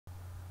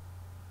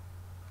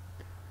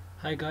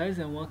Hi guys,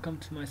 and welcome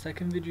to my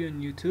second video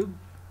on YouTube.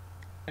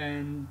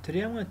 And today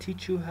I'm going to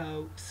teach you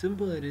how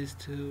simple it is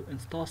to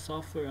install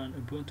software on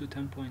Ubuntu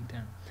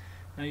 10.10.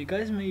 Now you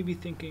guys may be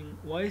thinking,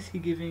 why is he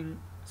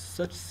giving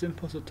such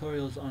simple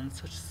tutorials on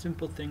such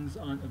simple things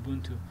on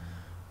Ubuntu?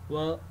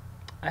 Well,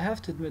 I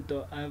have to admit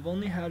though, I've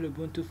only had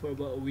Ubuntu for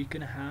about a week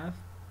and a half,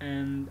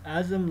 and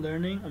as I'm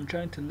learning, I'm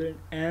trying to learn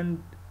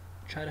and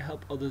try to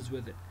help others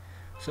with it.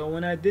 So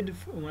when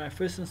I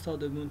first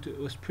installed Ubuntu, it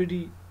was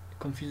pretty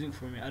confusing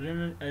for me. I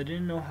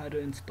didn't know how to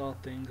install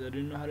things. I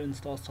didn't know how to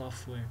install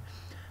software.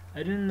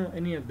 I didn't know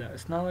any of that.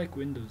 It's not like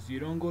Windows. You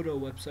don't go to a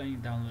website and you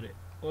download it.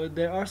 Or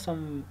there are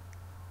some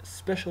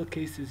special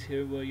cases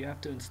here where you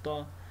have to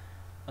install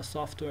a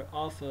software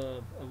off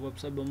of a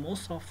website, but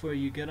most software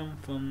you get them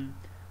from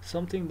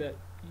something that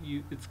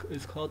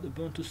it's called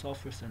Ubuntu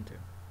Software Center.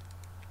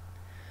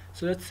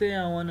 So let's say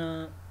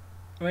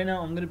right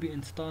now I'm gonna be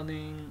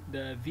installing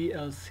the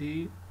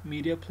VLC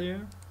media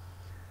player.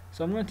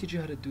 So I'm gonna teach you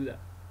how to do that.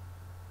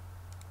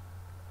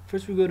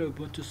 First we go to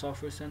Ubuntu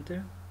Software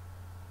Center,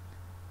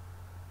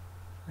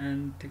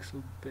 and it takes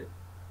a bit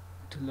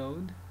to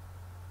load.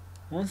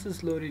 Once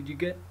it's loaded, you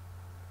get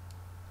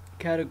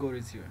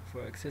categories here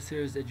for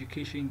accessories,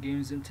 education,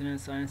 games, internet,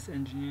 science,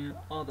 engineering,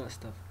 all that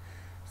stuff.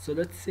 So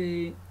let's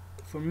say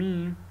for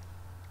me,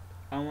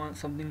 I want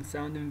something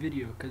sound and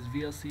video because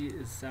VLC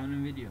is sound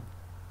and video.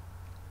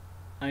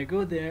 I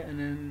go there, and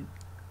then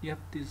you have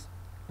this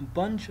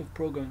bunch of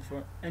programs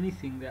for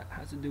anything that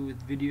has to do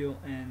with video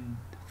and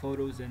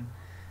photos and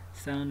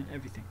sound and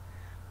everything.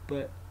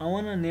 But I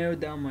want to narrow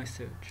down my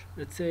search.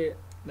 Let's say,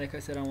 like I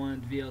said, I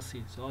wanted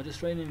VLC, so I'll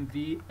just write in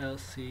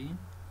VLC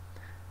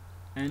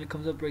and it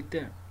comes up right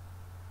there.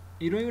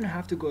 You don't even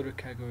have to go to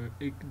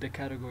the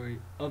category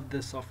of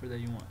the software that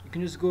you want. You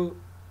can just go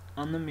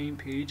on the main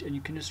page and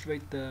you can just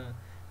write a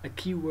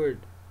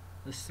keyword.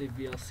 Let's say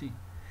VLC,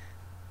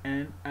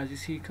 and as you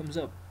see, it comes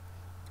up.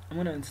 I'm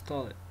gonna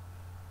install it.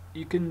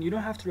 You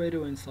don't have to right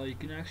away install. You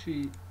can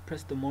actually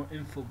press the more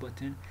info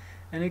button,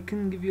 and it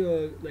can give you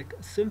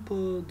a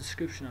simple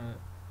description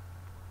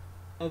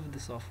of the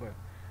software.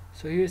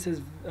 So here it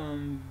says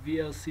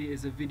VLC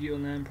is a video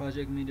LAN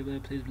project media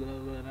that plays blah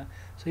blah blah.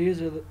 So here's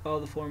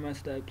all the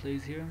formats that it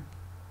plays here: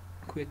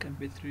 quick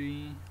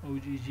MP3,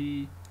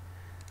 OGG.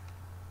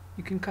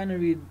 You can kind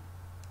of read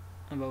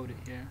about it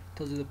here. It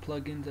tells you the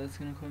plugins that's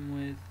gonna come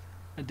with,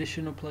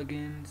 additional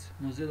plugins,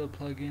 Mozilla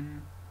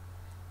plugin,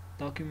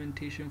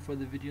 documentation for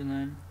the video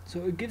LAN.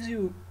 So it gives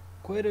you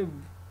quite a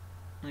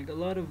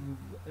lot of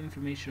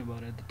information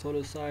about it: the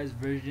total size,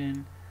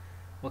 version,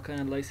 what kind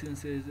of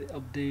licenses,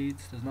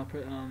 updates.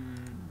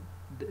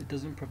 It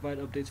doesn't provide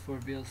updates for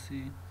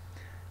VLC.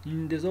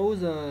 There's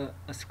always a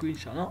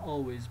screenshot, not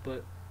always,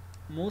 but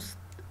most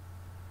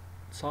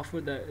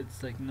software that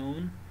it's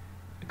known,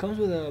 it comes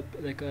with a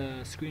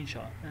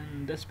screenshot,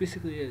 and that's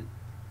basically it.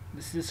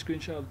 This is a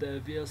screenshot of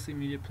the VLC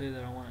media player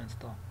that I want to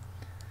install.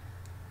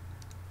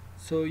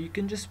 So you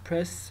can just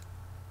press,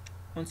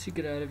 once you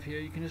get out of here,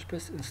 you can just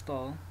press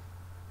install,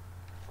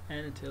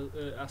 and it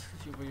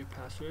asks you for your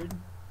password,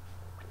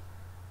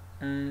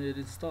 and it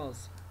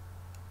installs.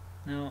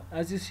 Now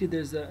as you see,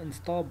 there's an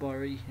install bar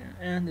right here,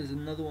 and there's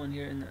another one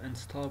here in the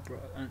install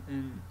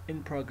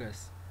in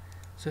progress.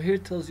 So here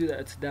it tells you that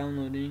it's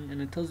downloading,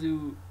 and it tells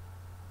you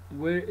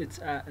where it's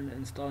at in the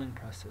installing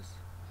process.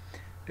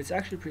 It's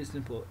actually pretty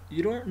simple.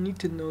 You don't need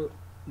to know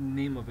the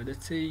name of it.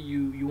 Let's say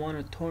you want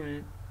a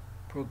torrent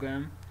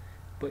program,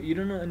 but you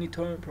don't know any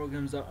torrent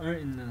programs that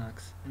aren't in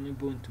Linux and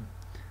Ubuntu.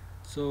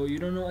 So you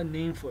don't know a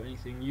name for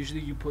anything.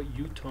 Usually you put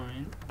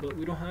uTorrent, but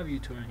we don't have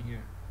uTorrent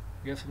here.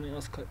 We have something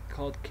else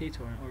called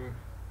kTorrent or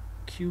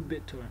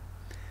qBittorrent.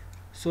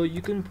 So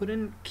you can put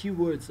in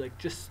keywords like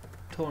just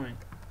torrent.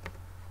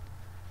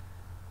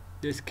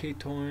 There's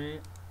kTorrent,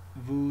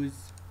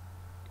 Vooz,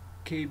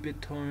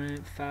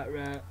 kBittorrent,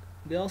 FatRat.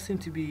 They all seem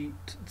to be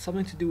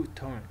something to do with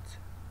torrents.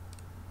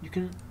 You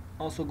can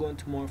also go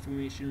into more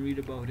information, read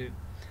about it.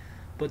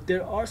 But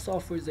there are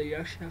softwares that you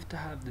actually have to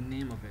have the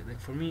name of it. Like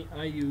for me,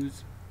 I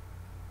use,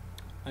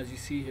 as you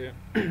see here,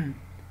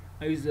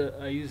 I use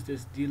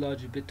this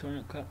dLogic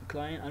BitTorrent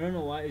client. I don't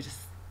know why.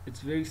 It's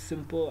very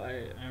simple.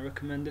 I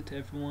recommend it to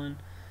everyone.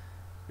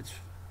 It's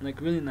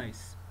really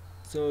nice.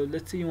 So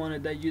let's say you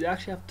wanted that, you'd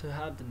actually have to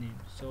have the name.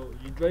 So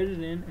you'd write it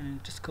in and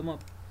it just come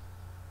up.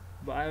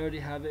 But I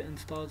already have it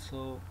installed,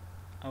 so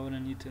I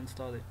wouldn't need to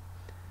install it.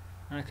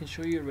 And I can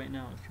show you right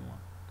now if you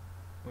want.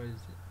 Where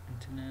is it?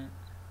 Internet.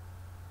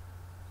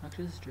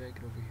 Actually, let's drag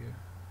it over here.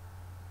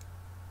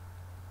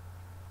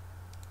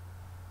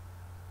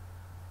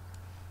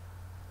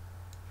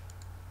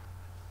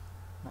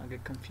 Not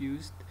get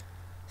confused.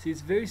 See,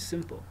 it's very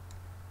simple.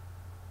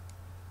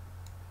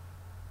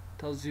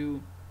 Tells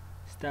you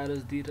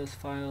status, details,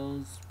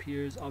 files,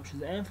 peers,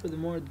 options, and for the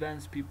more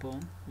advanced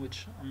people,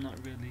 which I'm not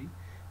really,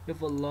 you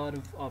have a lot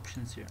of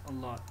options here. A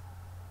lot.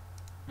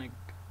 Like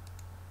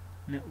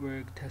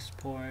network, test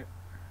port,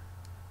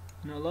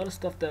 a lot of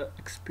stuff that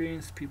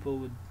experienced people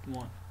would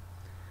want.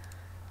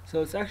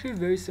 So it's actually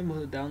very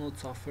simple to download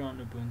software on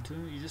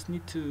Ubuntu. You just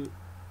need to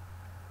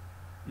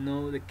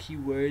know the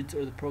keywords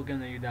or the program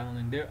that you're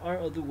downloading. There are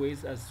other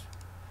ways, as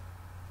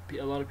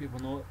a lot of people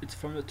know. It's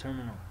from the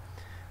terminal.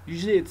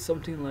 Usually it's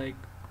something like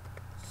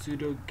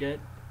sudo get,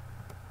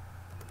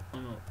 I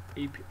don't know,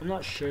 AP, I'm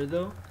not sure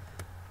though,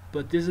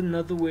 but there's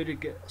another way to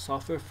get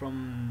software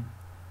from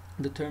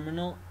the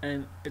terminal,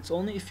 and it's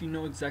only if you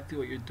know exactly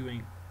what you're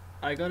doing.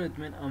 I gotta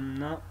admit, I'm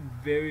not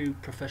very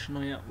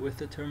professional yet with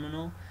the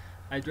terminal.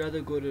 I'd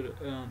rather go to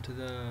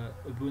the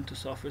Ubuntu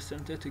Software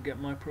Center to get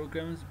my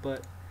programs,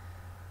 but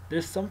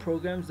there's some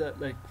programs that,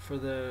 like for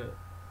the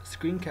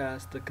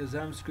screencast, the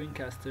Kazam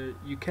screencaster,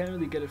 you can't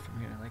really get it from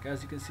here. Like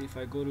as you can see, if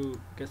I go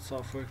to get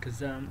software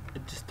Kazam,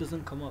 it just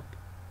doesn't come up.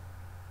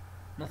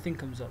 Nothing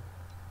comes up.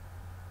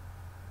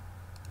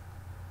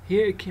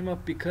 Here it came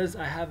up because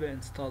I have it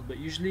installed, but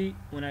usually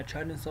when I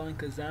tried installing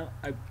Kazam,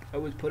 I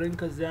would put in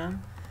Kazam,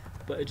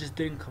 but it just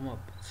didn't come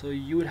up. So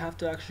you would have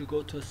to actually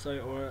go to a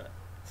site or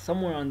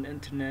somewhere on the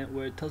internet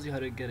where it tells you how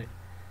to get it.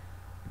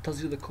 It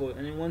tells you the code,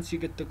 and then once you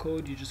get the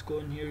code, you just go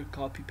in here,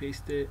 copy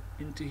paste it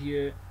into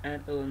here,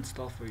 and it'll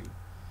install for you.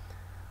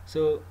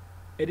 So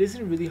it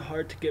isn't really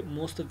hard to get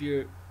most of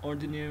your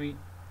ordinary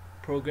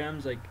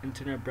programs like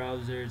internet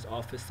browsers,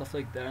 Office, stuff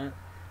like that.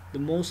 The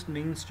most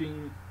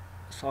mainstream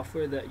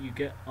software that you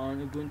get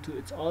on Ubuntu,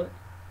 it's all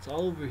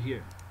over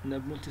here in the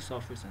Ubuntu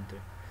Software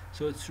Center.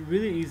 So it's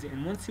really easy,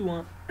 and once you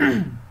want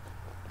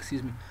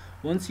excuse me,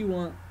 once you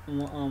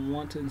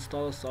want to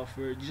install a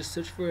software, you just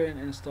search for it and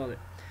install it.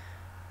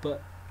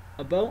 But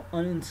about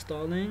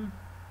uninstalling,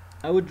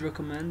 I would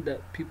recommend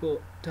that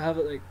people to have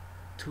it like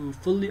to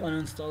fully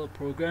uninstall a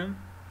program.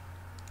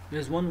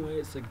 There's one way,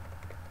 it's like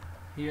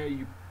here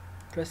you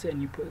press it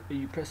and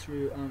you press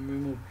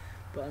remove.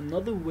 But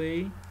another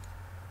way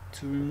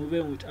to remove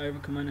it, which I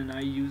recommend and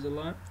I use a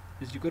lot,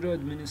 is you go to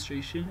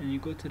administration and you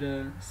go to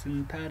the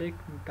synthetic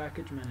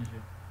package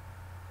manager.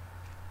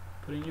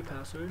 Put in your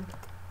password,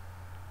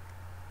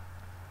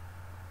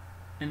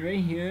 and right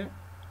here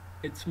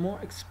it's more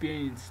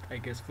experienced, I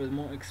guess, for the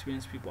more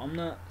experienced people. I'm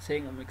not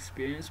saying I'm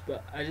experienced,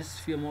 but I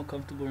just feel more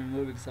comfortable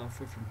removing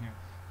software from here.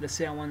 Let's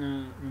say I want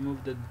to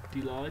remove the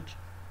delodge.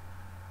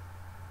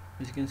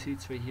 As you can see,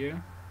 it's right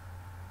here.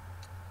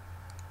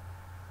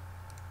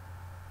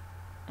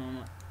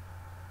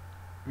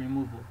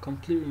 Removal,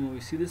 complete removal.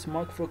 You see this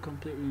mark for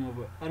complete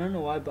removal. I don't know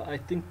why, but I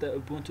think the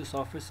Ubuntu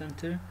Software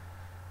Center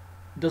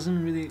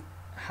doesn't really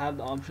have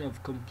the option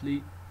of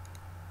complete,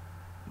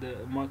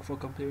 the mark for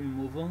complete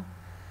removal.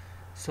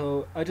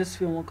 So I just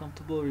feel more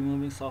comfortable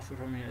removing software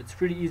from here. It's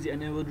pretty easy,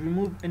 and it would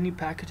remove any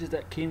packages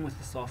that came with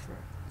the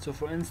software. So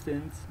for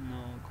instance,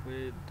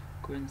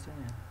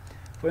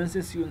 for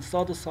instance, you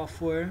install the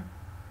software.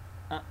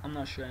 I'm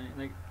not sure,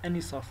 like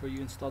any software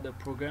you install that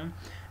program,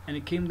 and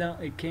it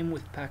came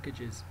with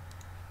packages.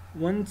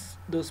 Once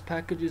those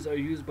packages are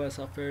used by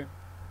software,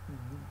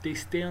 they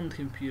stay on the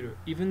computer.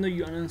 Even though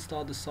you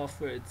uninstall the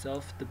software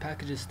itself, the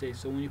packages stay.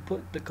 So when you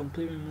put the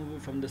complete removal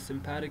from the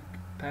sympathetic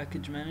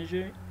package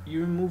manager,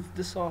 you remove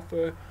the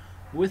software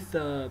with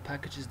the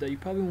packages that you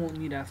probably won't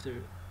need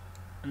after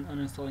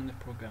uninstalling the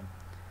program.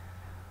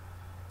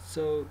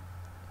 So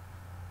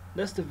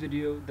that's the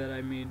video that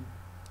I made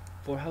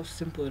for how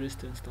simple it is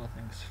to install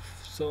things.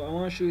 So I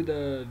want to show you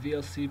the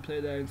VLC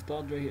player that I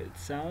installed right here.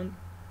 It's sound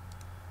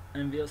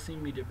and VLC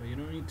media player. You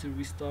don't need to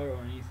restart or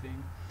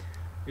anything.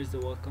 Here's the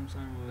welcome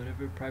sign or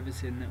whatever,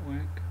 privacy and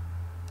network,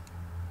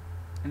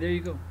 and there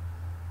you go.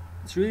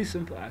 It's really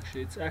simple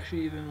actually. It's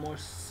actually even more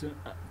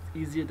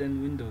easier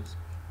than Windows.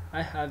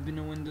 I have been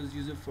a Windows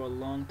user for a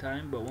long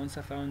time, but once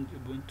I found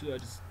Ubuntu, I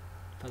just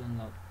fell in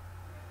love.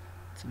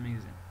 It's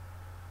amazing.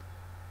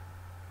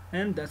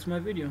 And that's my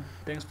video.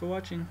 Thanks for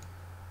watching.